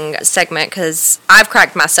recurring segment because I've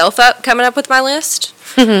cracked myself up coming up with my list.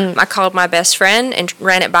 I called my best friend and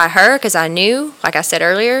ran it by her because I knew, like I said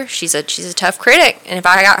earlier, she's a tough critic, and if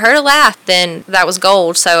I got her to laugh, then that was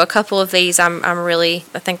gold. So a couple of these, I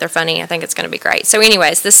think they're funny. I think it's going to be great. So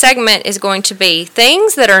anyways, the segment is going to be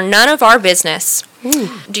things that are none of our business.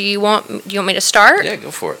 Do you want me to start? Yeah,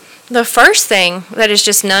 go for it. The first thing that is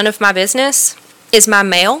just none of my business is my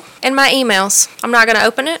mail and my emails. I'm not going to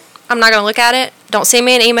open it. I'm not going to look at it. Don't send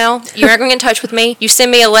me an email. You're not going to get in touch with me. You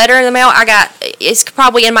send me a letter in the mail. It's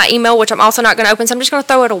probably in my email, which I'm also not going to open, so I'm just going to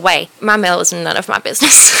throw it away. My mail is none of my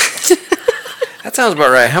business. That sounds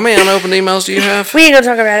about right. How many unopened emails do you have? We ain't going to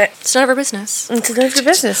talk about it. It's none of our business. It's none of your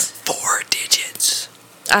business. 4 digits.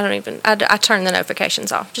 I turn the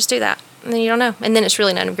notifications off. Just do that. And then you don't know. And then it's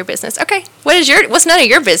really none of your business. Okay. What's none of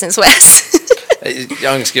your business, Wes?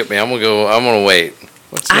 Y'all can skip me. I'm gonna wait.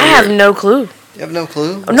 I have no clue. You have no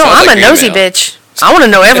clue? No, I'm a nosy bitch. I want to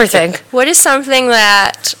know everything. What is something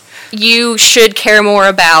that you should care more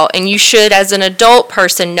about and you should, as an adult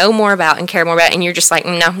person, know more about and care more about, and you're just like,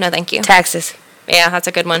 no, thank you? Taxes. Yeah, that's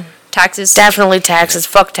a good one. Taxes. Definitely taxes.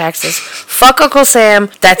 Fuck taxes. Fuck Uncle Sam.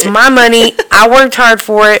 That's my money. I worked hard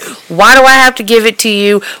for it. Why do I have to give it to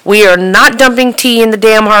you? We are not dumping tea in the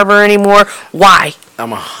damn harbor anymore. Why?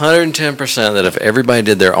 I'm 110% that if everybody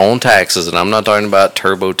did their own taxes, and I'm not talking about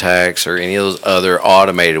TurboTax or any of those other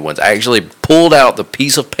automated ones, actually pulled out the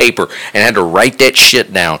piece of paper and had to write that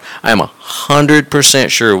shit down, I'm 100%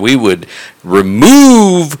 sure we would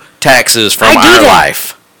remove taxes from our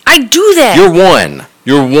life. I do that. You're one.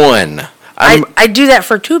 I do that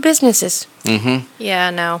for 2 businesses. Mm-hmm. Yeah,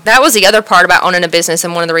 no. That was the other part about owning a business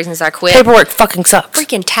and one of the reasons I quit. Paperwork fucking sucks.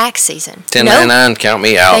 Freaking tax season. 1099, count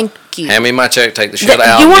me out. Thank you. Hand me my check, take the shit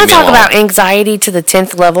out. You want to talk about anxiety to the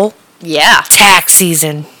 10th level? Yeah. Tax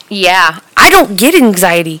season. Yeah. I don't get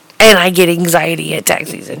anxiety, and I get anxiety at tax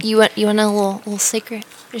season. You want a little secret?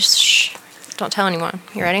 Just shh. Don't tell anyone.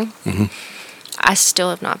 You ready? Mm-hmm. I still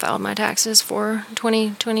have not filed my taxes for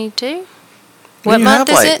 2022. What month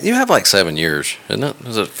is it? You have like 7 years, isn't it?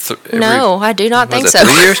 Is it no, I do not think so.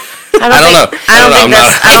 3 years? don't know. I'm not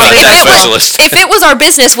a tax specialist. If it was our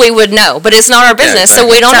business, we would know, but it's not our business, so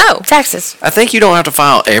we don't know. Taxes. I think you don't have to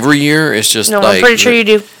file every year. It's just No, I'm pretty sure you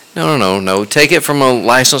do. No. Take it from a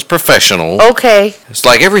licensed professional. Okay. It's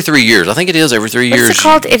like every 3 years. I think it is every 3 years. What's it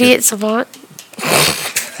called? Idiot savant?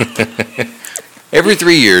 Every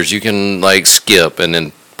 3 years, you can like skip and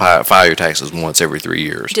then file your taxes once every 3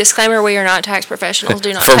 years. Disclaimer: we are not tax professionals.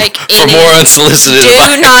 Do not For more unsolicited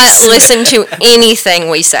advice. Do not listen to anything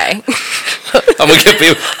we say. I'm gonna get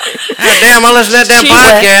people. Damn! I listened to that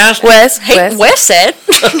podcast. Wes said.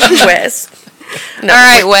 Wes. No. All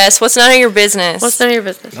right, Wes. What's none of your business? What's none of your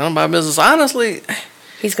business? None of my business. Honestly,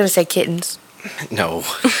 he's gonna say kittens. No.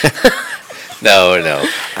 No.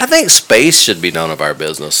 I think space should be none of our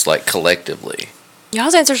business, like collectively.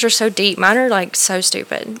 Y'all's answers are so deep. Mine are like so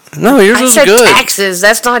stupid. No, yours is good. Taxes.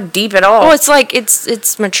 That's not deep at all. Oh, it's like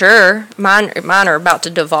it's mature. Mine are about to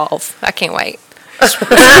devolve. I can't wait.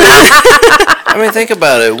 I mean, think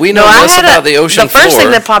about it. We know less about the ocean floor. The first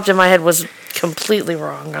thing that popped in my head was completely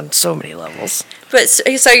wrong on so many levels. But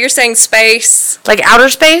so you're saying space, like outer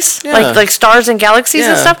space, Yeah. like stars and galaxies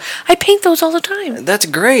and Yeah. stuff. I paint those all the time. That's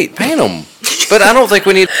great. Paint them. But I don't think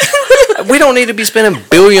we don't need to be spending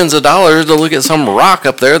billions of dollars to look at some rock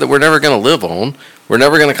up there that we're never going to live on. We're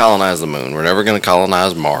never going to colonize the moon. We're never going to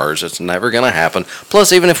colonize Mars. It's never going to happen.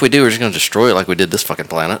 Plus, even if we do, we're just going to destroy it like we did this fucking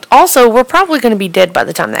planet. Also, we're probably going to be dead by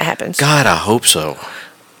the time that happens. God, I hope so.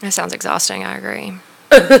 that sounds exhausting. I agree.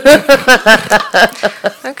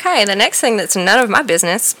 Okay, the next thing that's none of my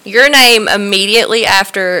business. Your name immediately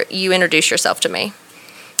after you introduce yourself to me.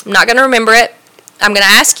 I'm not going to remember it. I'm going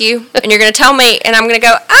to ask you, and you're going to tell me, and I'm going to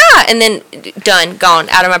go, and then done, gone,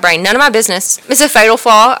 out of my brain. None of my business. It's a fatal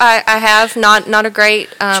flaw I have, not a great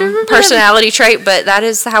personality trait, but that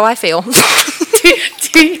is how I feel.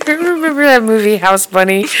 Do you remember that movie, House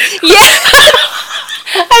Bunny? Yeah.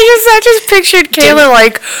 I just pictured Kayla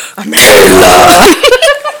like,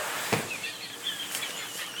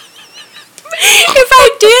 If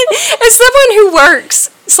I did, as someone who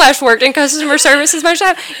worked in customer services most of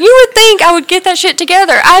the time, you would think I would get that shit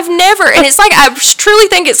together. I've never, and it's like, I truly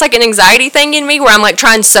think it's like an anxiety thing in me where I'm like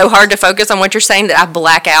trying so hard to focus on what you're saying that I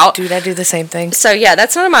black out. dude, I do the same thing. So yeah,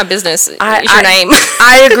 that's none of my business. Your name.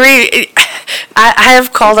 I agree. I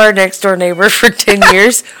have called our next door neighbor for 10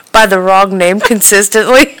 years by the wrong name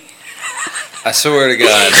consistently. I swear to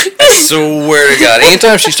God.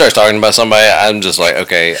 Anytime she starts talking about somebody, I'm just like,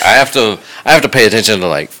 okay, I have to pay attention to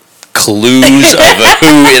like clues of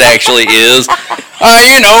who it actually is.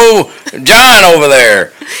 John over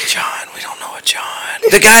there. John, we don't know a John.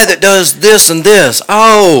 The guy that does this and this.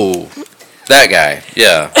 Oh, that guy.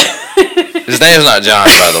 Yeah. His name's not John,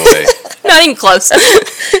 by the way. Not even close.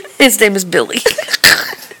 His name is Billy.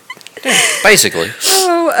 Basically.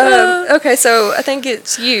 Oh, okay, so I think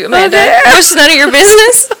it's you, Amanda. It's none of your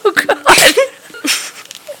business. Oh, God.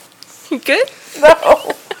 You good?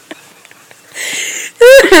 No.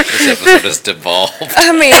 This episode has devolved.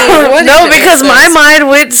 I mean, No, because my mind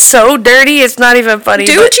went so dirty, it's not even funny.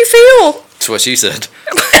 Do what you feel. That's what she said.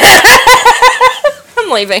 I'm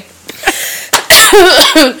leaving.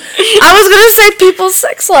 I was going to say people's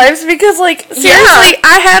sex lives because, like, seriously,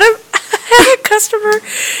 I had a customer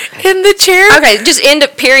in the chair. Okay, just end of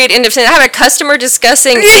sentence. I have a customer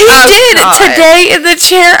discussing. He did God. today in the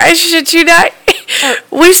chair. I shit you not.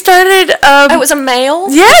 We started. It was a male.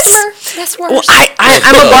 Yes. Customer? That's worse. Well,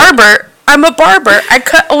 I'm a barber. I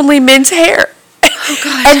cut only men's hair. Oh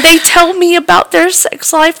God. And they tell me about their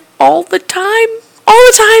sex life all the time. All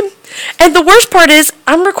the time. And the worst part is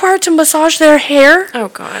I'm required to massage their hair. Oh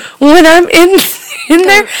God. When I'm in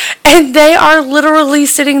there, and they are literally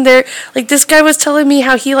sitting there. Like, this guy was telling me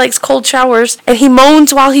how he likes cold showers, and he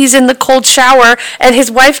moans while he's in the cold shower, and his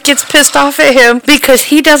wife gets pissed off at him because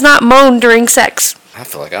he does not moan during sex. I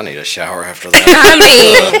feel like I need a shower after that. I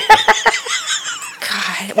mean,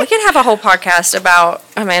 God, we could have a whole podcast about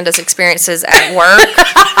Amanda's experiences at work.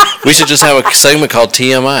 We should just have a segment called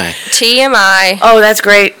TMI. TMI. Oh, that's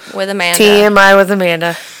great. With Amanda. TMI with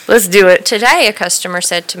Amanda. Let's do it. Today, a customer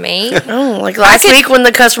said to me, Oh, like last week when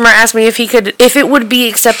the customer asked me if it would be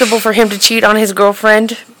acceptable for him to cheat on his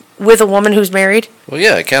girlfriend with a woman who's married. Well,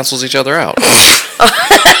 yeah, it cancels each other out.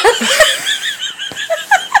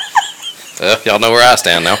 Y'all know where I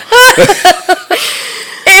stand now.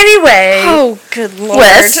 Anyway. "Oh, good Lord,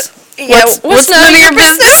 Wes, yeah, what's none of your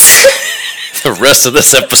business?" The rest of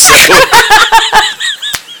this episode.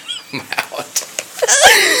 I'm out.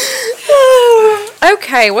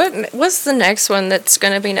 Okay, what's the next one that's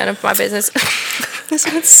going to be none of my business? This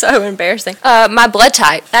one's so embarrassing. My blood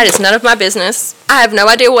type. That is none of my business. I have no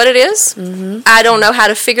idea what it is. Mm-hmm. I don't know how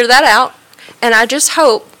to figure that out. And I just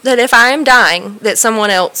hope that if I am dying, that someone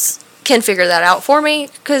else can figure that out for me,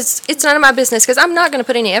 because it's none of my business, because I'm not going to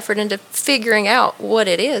put any effort into figuring out what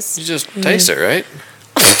it is. You just taste it, right?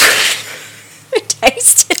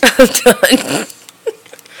 Taste it. I'm done.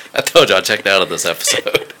 I told you I checked out of this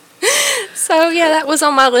episode. So, yeah, that was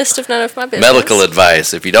on my list of none of my business. Medical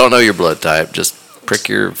advice. If you don't know your blood type, just prick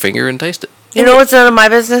your finger and taste it. You know what's none of my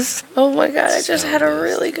business? Oh my god, I just had a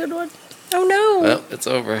really good one. Oh, no. Well, it's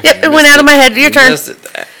over. Yep, it went out of my head. Your turn.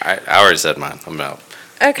 I already said mine. I'm out.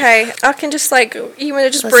 Okay, I can just, like, you want to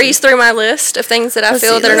just Let's breeze see. through my list of things that I Let's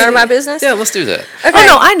feel see, that are let's none of my see. business? Yeah, let's do that. Okay. Oh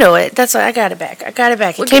no, I know it. That's why I got it back. It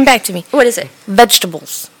came back to me. What is it?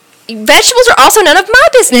 Vegetables. Vegetables are also none of my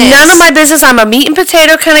business. None of my business. I'm a meat and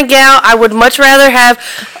potato kind of gal. I would much rather have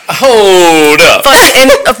Hold up.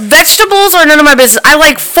 vegetables are none of my business. I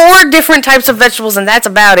like 4 different types of vegetables, and that's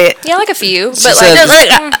about it. Yeah, like a few. But said- A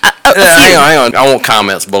few. Hang on. I want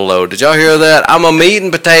comments below. Did y'all hear that? I'm a meat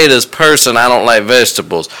and potatoes person. I don't like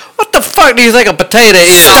vegetables. What the fuck do you think a potato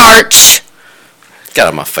is? Starch. Get out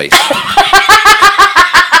of my face.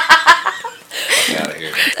 Get out of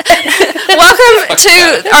here. welcome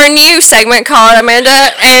to our new segment called Amanda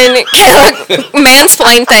and Kayla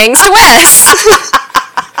Mansplain Things to Wes.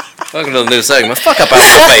 Welcome to the new segment. Fuck up out of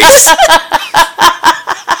my face.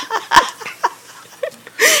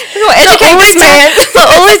 The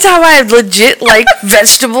only time I legit like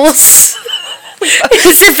vegetables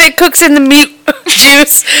is if it cooks in the meat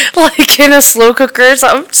juice, like in a slow cooker or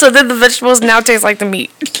something. So then the vegetables now taste like the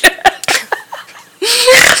meat.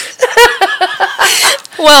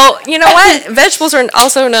 Well, you know what? Vegetables are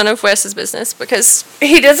also none of Wes's business because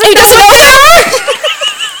He doesn't. he doesn't know what they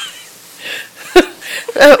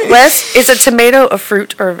are. Wes, is a tomato a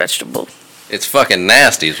fruit or a vegetable? It's fucking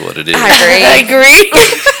nasty is what it is. I agree.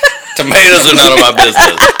 Tomatoes are none of my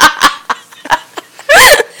business.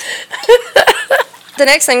 The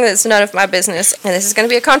next thing that's none of my business, and this is going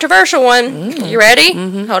to be a controversial one. You ready?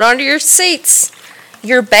 Hold on to your seats.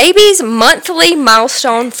 Your baby's monthly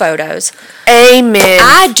milestone photos. Amen.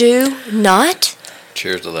 I do not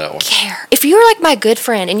Cheers to that one. care. If you're like my good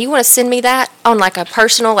friend and you want to send me that on like a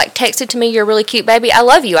personal, like text it to me, you're a really cute baby. I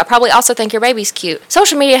love you. I probably also think your baby's cute.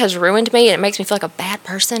 Social media has ruined me and it makes me feel like a bad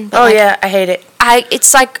person. But Oh like, yeah, I hate it.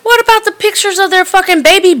 It's like, What about the pictures of their fucking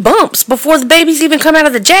baby bumps before the babies even come out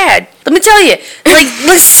of the jad? Let me tell you, like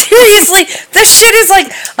seriously, this shit is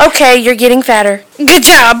like, okay, you're getting fatter. Good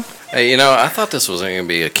job. Hey, I thought this was going to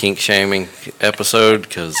be a kink shaming episode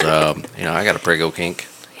because, I got a prego kink.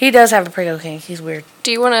 He does have a prego kink. He's weird.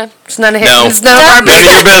 do you want to? It's none of his. No. It's none of our None of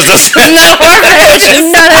your business. None of our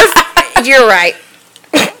business. You're right.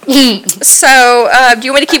 So, do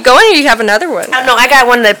you want me to keep going or do you have another one? No, I got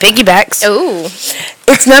one that piggybacks. Ooh.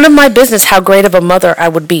 It's none of my business how great of a mother I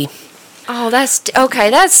would be. Oh, that's okay.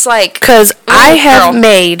 That's like Because I have girl.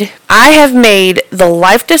 made the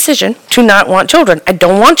life decision to not want children. I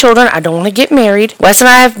don't want children. I don't want to get married. Wes and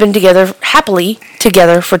I have been happily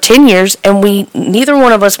together for 10 years, and neither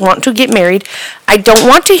one of us want to get married. I don't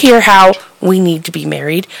want to hear how we need to be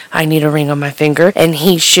married. I need a ring on my finger, and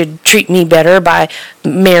he should treat me better by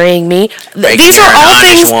marrying me. These her are an all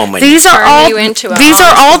honest things. woman. These are Turn all. you into an These are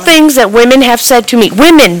honest all woman. things that women have said to me.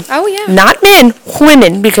 Women. Oh, yeah. Not men.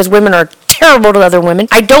 Women, because women are terrible to other women.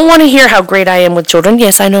 I don't want to hear how great I am with children.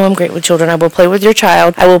 Yes, I know I'm great with children. I will play with your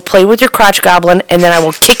child. I will play with your crotch goblin, and then I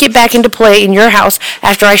will kick it back into play in your house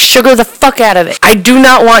after I sugar the fuck out of it. I do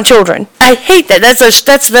not want children. I hate that.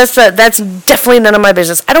 That's definitely none of my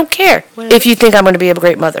business. I don't care if you think I'm going to be a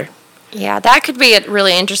great mother. Yeah, that could be a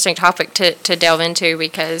really interesting topic to delve into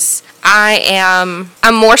because I'm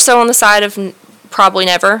more so on the side of probably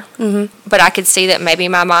never. Mm-hmm. But I could see that maybe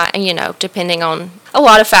my mind, depending on a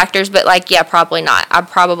lot of factors, but probably not.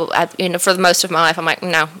 For the most of my life, I'm like,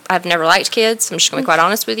 no, I've never liked kids. I'm just going to be quite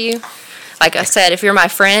honest with you. Like I said, if you're my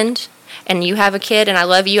friend and you have a kid and I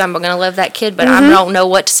love you, I'm going to love that kid, but I don't know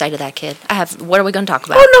what to say to that kid. What are we going to talk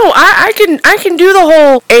about? Oh no, I can do the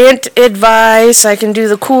whole aunt advice. I can do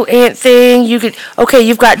the cool aunt thing.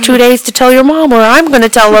 You've got 2 days to tell your mom, or I'm going to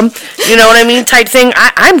tell them. You know what I mean? Type thing.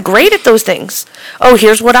 I'm great at those things. Oh,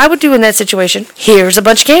 here's what I would do in that situation. Here's a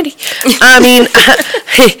bunch of candy. I mean,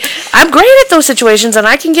 I'm great at those situations, and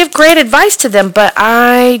I can give great advice to them, but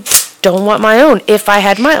I don't want my own. If I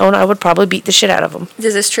had my own, I would probably beat the shit out of them.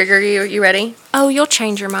 Does this trigger you? You ready? Oh, you'll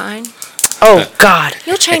change your mind. Oh, God.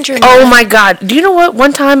 You'll change your mind. Oh, my God. Do you know what?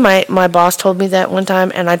 One time, my boss told me that one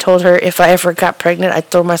time, and I told her if I ever got pregnant, I'd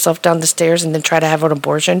throw myself down the stairs and then try to have an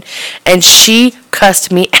abortion. And she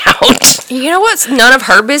cussed me out. You know what's none of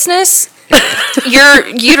her business? Your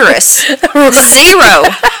uterus. 0.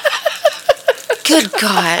 Good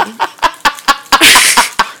God.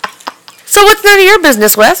 So what's none of your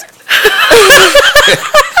business, Wes?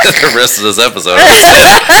 The rest of this episode.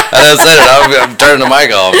 I said it. I'm turning the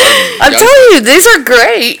mic off. I'm telling you, these are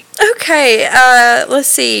great. Okay, let's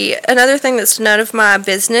see. Another thing that's none of my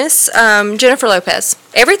business, Jennifer Lopez.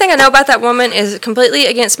 Everything I know about that woman is completely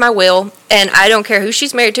against my will, and I don't care who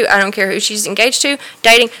she's married to. I don't care who she's engaged to,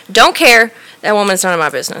 dating. Don't care. That woman's none of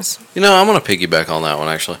my business. You know, I'm going to piggyback on that one,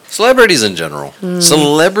 actually. Celebrities in general.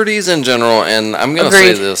 Celebrities in general, and I'm going to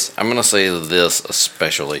say this. I'm going to say this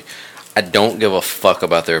especially. I don't give a fuck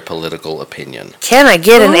about their political opinion. Can I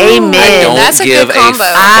get an amen? I don't That's a give good combo.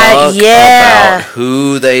 a fuck about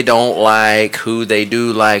who they don't like, who they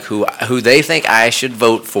do like, who they think I should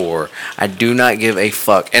vote for. I do not give a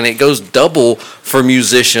fuck. And it goes double for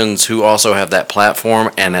musicians who also have that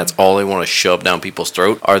platform, and that's all they want to shove down people's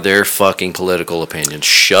throat are their fucking political opinions.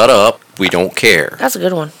 Shut up. We don't care. That's a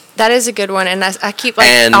good one. That is a good one, and I keep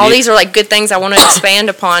these are like good things I want to expand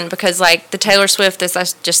upon because like the Taylor Swift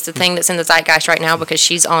that's just the thing that's in the zeitgeist right now because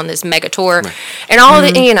she's on this mega tour, and all of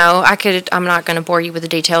the I'm not going to bore you with the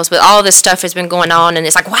details, but all of this stuff has been going on, and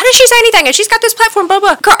it's like why does she say anything? And she's got this platform, blah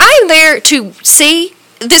blah. Girl, I am there to see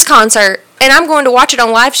this concert. And I'm going to watch it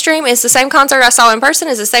on live stream. It's the same concert I saw in person.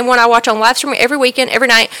 It's the same one I watch on live stream every weekend, every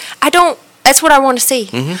night. That's what I want to see.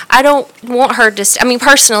 I don't want her to.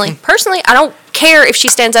 Personally, I don't care if she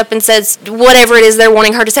stands up and says whatever it is they're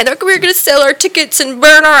wanting her to say. They're like, we're going to sell our tickets and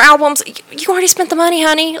burn our albums. You already spent the money,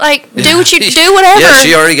 honey. Like, do what you do, whatever. Yeah,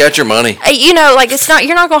 she already got your money. It's not.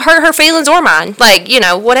 You're not going to hurt her feelings or mine. Like,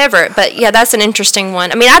 whatever. But yeah, that's an interesting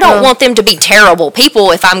one. I don't want them to be terrible people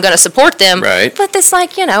if I'm going to support them. Right. But it's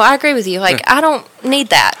like, I agree with you. Like, I don't need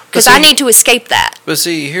that because I need to escape that. But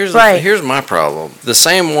see, here's my problem. The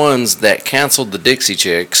same ones that canceled the Dixie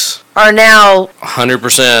Chicks are now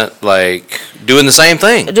 100% like doing the same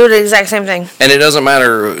thing. Do the exact same thing. And it doesn't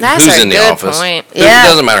matter who's in the office. Point. It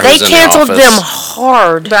doesn't matter who's in the office. They canceled them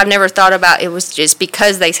hard. But I've never thought about it was just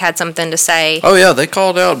because they had something to say. Oh, yeah. They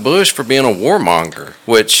called out Bush for being a warmonger,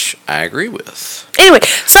 which I agree with. Anyway,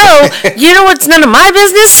 so, you know what's none of my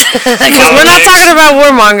business? Because we're not talking about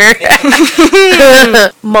warmonger.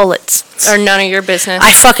 Mullets. Are none of your business.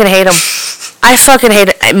 I fucking hate them. I fucking hate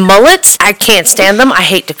it. Mullets, I can't stand them. I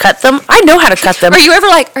hate to cut them. I know how to cut them. Are you ever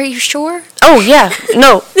like, are you sure? Oh, yeah.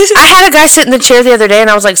 No. I had a guy sit in the chair the other day, and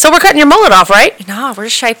I was like, so we're cutting your mullet off, right? No, we're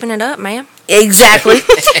just shaping it up, ma'am. Exactly.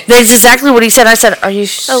 That's exactly what he said. I said, are you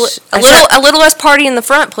sure? A little less party in the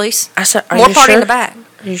front, please. I said, more party in the back.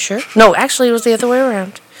 Are you sure? No, actually, it was the other way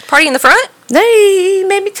around. Party in the front? They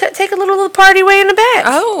made me take a little party way in the back.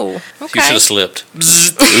 Oh, okay. You should have slipped.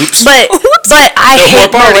 Oops. But I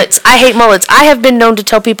hate mullets. I hate mullets. I have been known to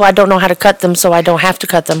tell people I don't know how to cut them, so I don't have to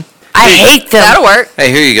cut them. I hate them. That'll work.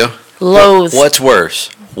 Hey, here you go. Loathe. What's worse?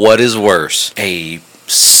 What is worse? A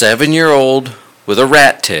 7-year-old with a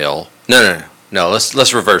rat tail. No.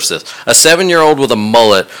 Let's reverse this. A 7-year-old with a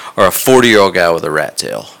mullet or a 40-year-old guy with a rat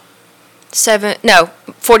tail.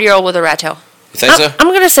 40-year-old with a rat tail. You think so? I'm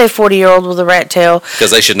going to say 40-year-old with a rat tail.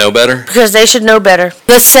 Because they should know better? Because they should know better.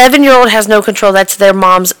 The 7-year-old has no control. That's their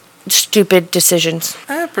mom's stupid decisions.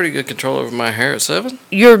 I have pretty good control over my hair at 7.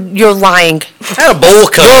 You're lying. I had a bowl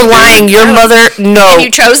cut. You're lying. Your mother, no. And you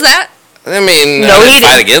chose that? I mean, no, I didn't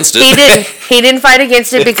fight against it. He didn't. He didn't fight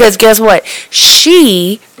against it because guess what?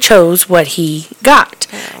 She chose what he got.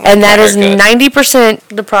 And that is 90%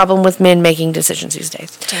 the problem with men making decisions these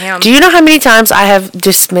days. Damn. Do you know how many times I have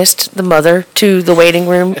dismissed the mother to the waiting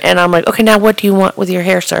room and I'm like, okay, now what do you want with your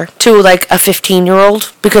hair, sir? To like a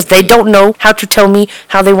 15-year-old because they don't know how to tell me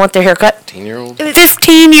how they want their hair cut. 15-year-old?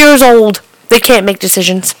 15 years old. They can't make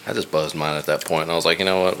decisions. I just buzzed mine at that point, and I was like, you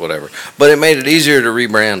know what, whatever. But it made it easier to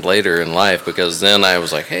rebrand later in life because then I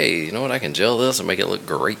was like, hey, you know what, I can gel this and make it look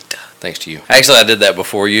great. Thanks to you. Actually, I did that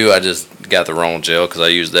before you. I just got the wrong gel because I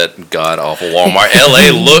used that god-awful Walmart LA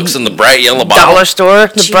looks in the bright yellow bottle. Dollar store,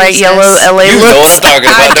 the bright yellow LA you looks. You know what I'm talking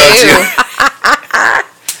about, don't you?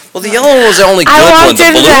 Well, the yellow one was the only good one.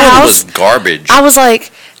 The blue one was garbage. I was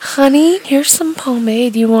like, honey, here's some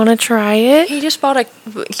pomade. You want to try it? He just bought a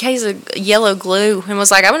case of yellow glue and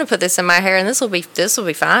was like, I'm going to put this in my hair and this will be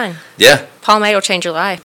fine. Yeah. Pomade will change your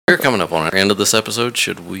life. We're coming up on our end of this episode.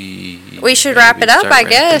 Should we? We should wrap it up, I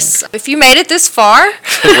guess. If you made it this far,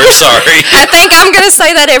 we're sorry. I think I'm going to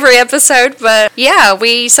say that every episode, but yeah,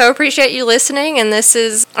 we so appreciate you listening, and this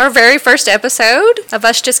is our very first episode of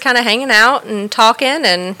us just kind of hanging out and talking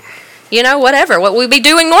and, whatever, what we'd be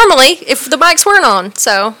doing normally if the mics weren't on,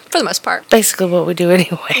 so, for the most part. Basically what we do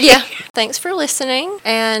anyway. Yeah. Thanks for listening,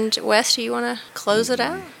 and Wes, do you want to close it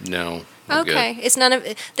out? No. Okay. It's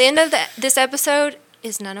the end of this episode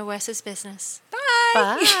is none of Wes's business. Bye.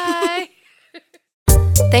 Bye.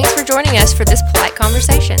 Thanks for joining us for this polite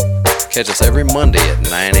conversation. Catch us every Monday at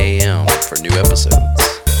 9 a.m. for new episodes.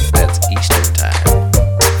 That's Eastern Time.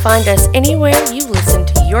 Find us anywhere you listen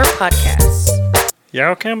to your podcasts.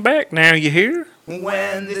 Y'all come back now, you hear?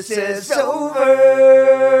 When this is over,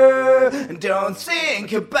 don't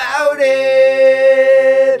think about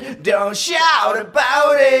it. Don't shout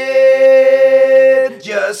about it.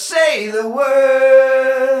 Just say the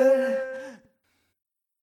word.